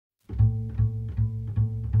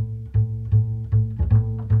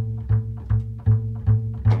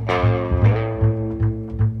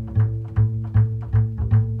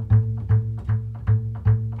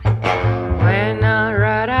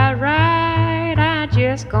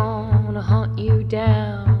is gonna hunt you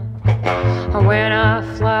down. When I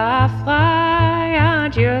fly,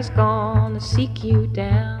 I'm just gonna seek you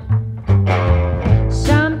down.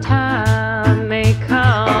 Sometime may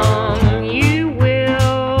come, you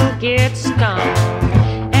will get stung,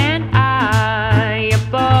 and I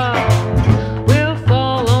above will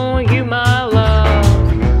follow you, my love,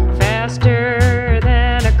 faster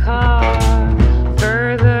than a car,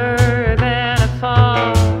 further than a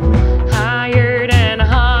fall, higher than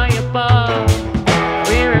high above.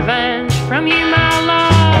 We're revenge from you, my love.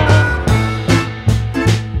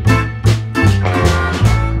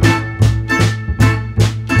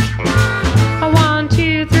 $1,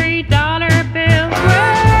 2, $3 bills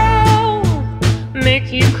will make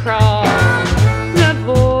you crawl. The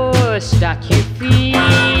voice stuck you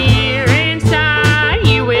fear inside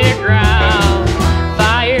you will growl.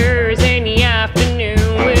 Fires in the afternoon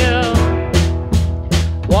will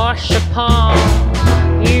wash upon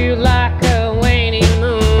you like a